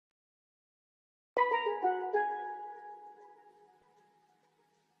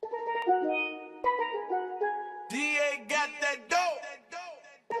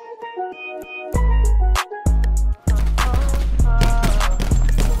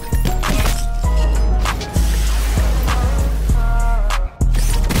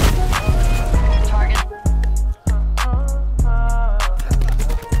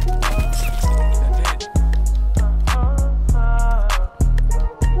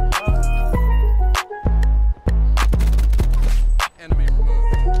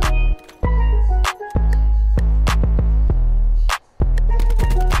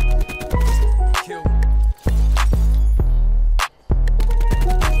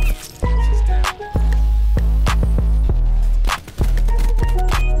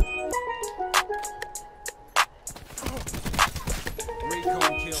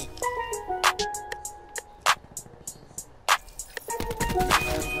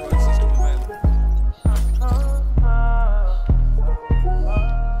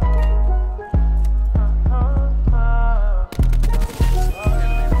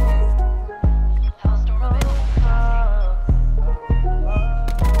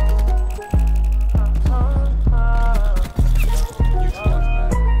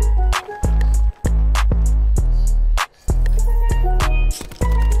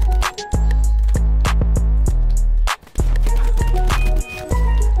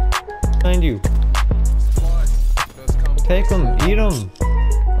behind you. Take them, eat them.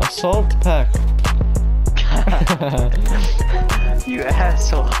 Assault pack. You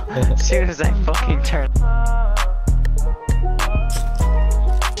asshole. As soon as I fucking turn.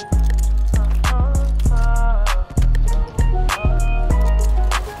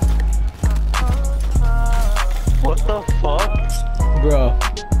 What the fuck? Bro.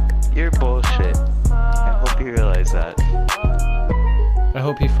 You're bullshit. I hope you realize that. I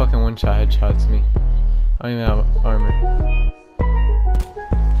hope he fucking one-shot headshots me. I don't even have armor.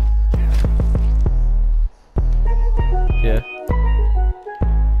 Yeah.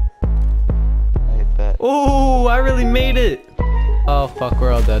 I bet. Oh, I really made it! Oh fuck,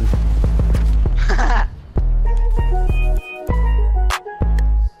 we're all dead.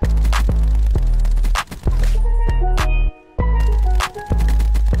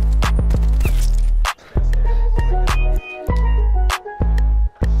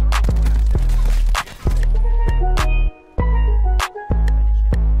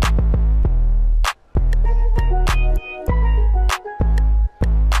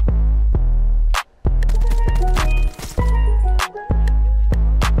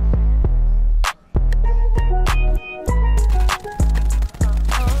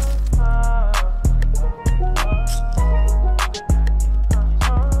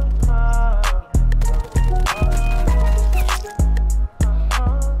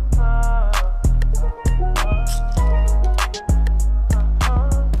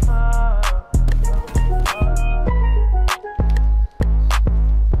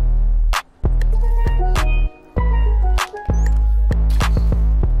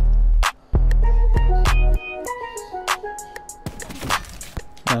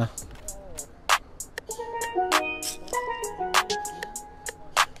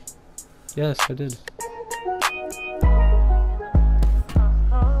 Yes, I did.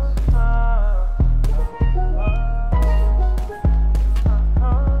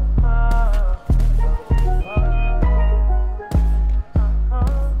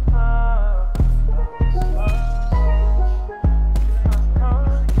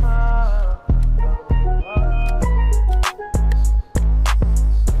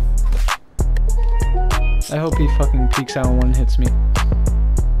 I hope he fucking peeks out and one hits me.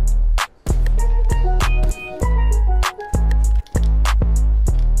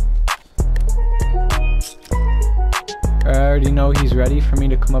 I already know he's ready for me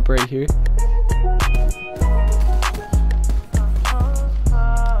to come up right here.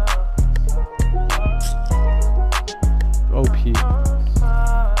 OP.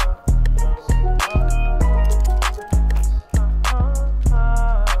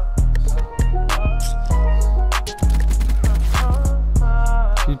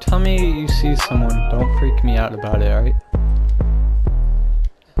 If you tell me you see someone, don't freak me out about it, alright?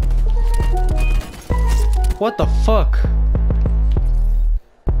 What the fuck?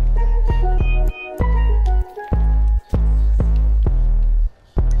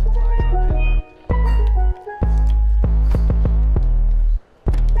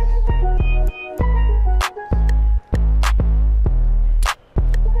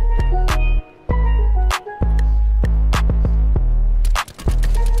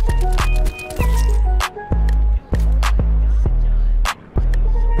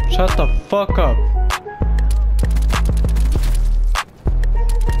 Shut the fuck up.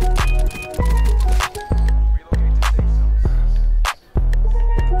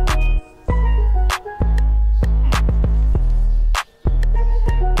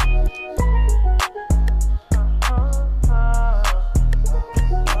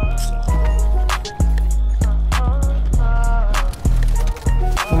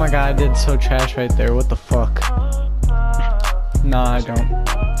 Oh my god, I did so trash right there. What the fuck? Nah, I don't.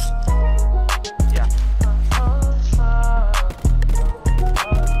 Yeah.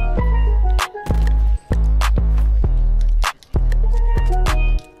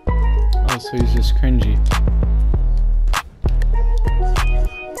 Oh, so he's just cringy.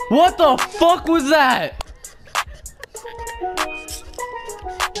 What the fuck was that?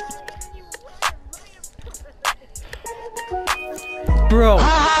 Bro.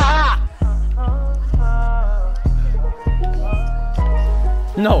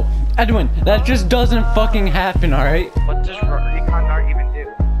 No, Edwin, that just doesn't fucking happen, alright? What does recon guard even do?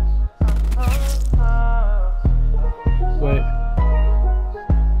 Wait.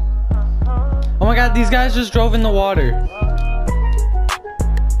 Oh my god, these guys just drove in the water.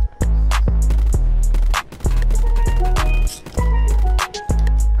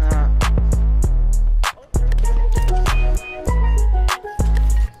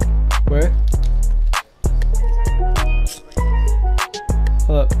 Where?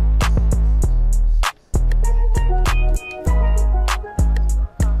 Hold up.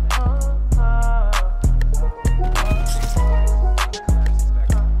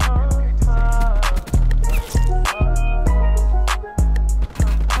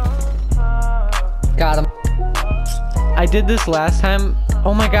 I did this last time.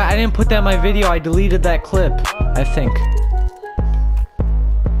 Oh my god, I didn't put that in my video. I deleted that clip, I think.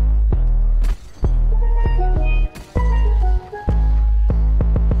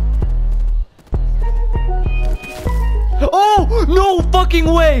 Oh, no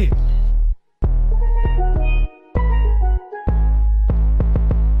fucking way!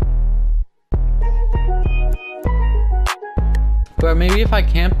 But maybe if I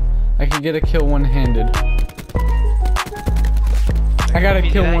camp, I can get a kill one-handed. I gotta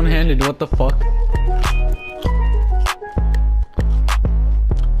kill one-handed, what the fuck?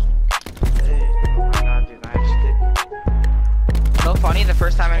 So funny, the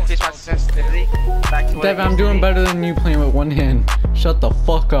first time I increased my sensitivity back to what Dev, I'm doing better than you playing with one hand. Shut the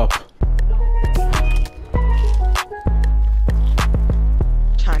fuck up.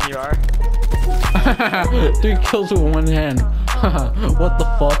 Time you are. 3 kills with one hand. What the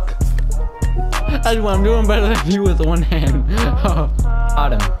fuck? I'm doing better than you with one hand.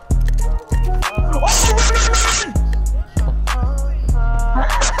 Got him.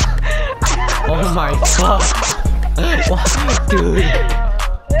 Oh my fuck. What? Dude.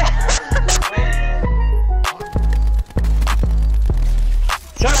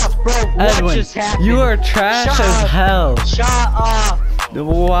 Shut up, bro. What Edwin, just happened? you are trash Shut as up. hell. Shut up.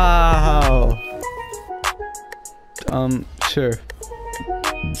 Wow. Sure.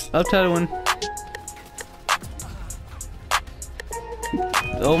 Up to Edwin.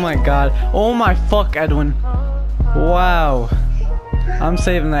 Oh my god. Oh my fuck, Edwin. Wow. I'm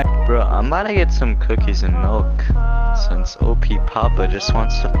saving that. Bro, I'm about to get some cookies and milk since OP Papa just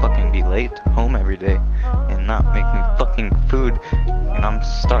wants to fucking be late home every day and not make me fucking food, and I'm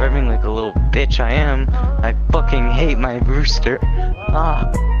starving like a little bitch I am. I fucking hate my rooster.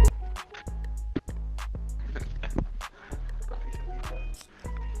 Ah.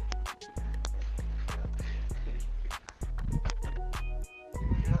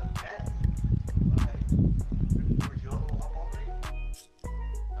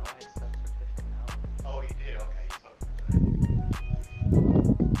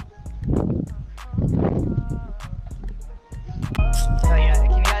 Oh yeah,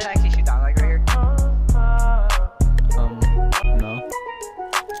 can you guys actually shoot down like right here? No.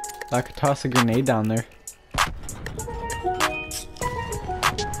 I could toss a grenade down there.